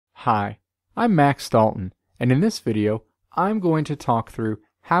Hi, I'm Max Dalton, and in this video, I'm going to talk through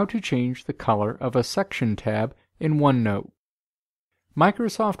how to change the color of a section tab in OneNote.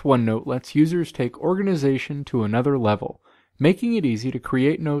 Microsoft OneNote lets users take organization to another level, making it easy to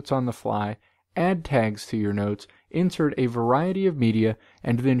create notes on the fly, add tags to your notes, insert a variety of media,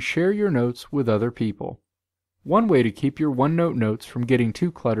 and then share your notes with other people. One way to keep your OneNote notes from getting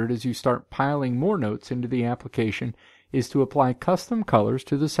too cluttered as you start piling more notes into the application is to apply custom colors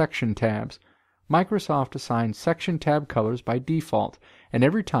to the section tabs. Microsoft assigns section tab colors by default, and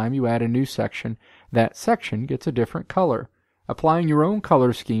every time you add a new section, that section gets a different color. Applying your own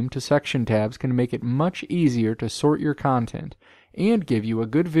color scheme to section tabs can make it much easier to sort your content and give you a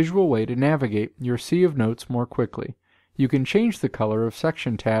good visual way to navigate your sea of notes more quickly. You can change the color of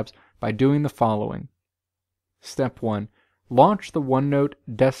section tabs by doing the following. Step 1. Launch the OneNote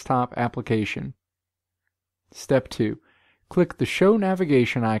desktop application. Step 2. Click the Show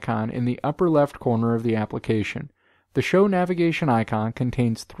Navigation icon in the upper left corner of the application. The Show Navigation icon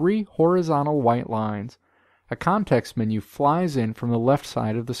contains 3 horizontal white lines. A context menu flies in from the left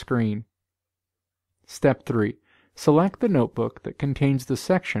side of the screen. Step 3. Select the notebook that contains the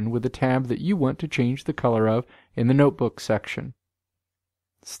section with the tab that you want to change the color of in the Notebook section.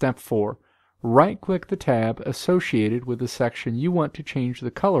 Step 4. Right-click the tab associated with the section you want to change the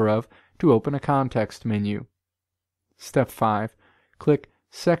color of to open a context menu. Step 5. Click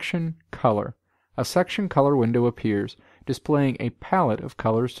Section Color. A section color window appears, displaying a palette of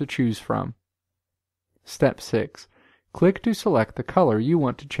colors to choose from. Step 6. Click to select the color you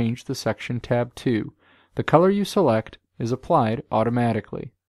want to change the section tab to. The color you select is applied automatically.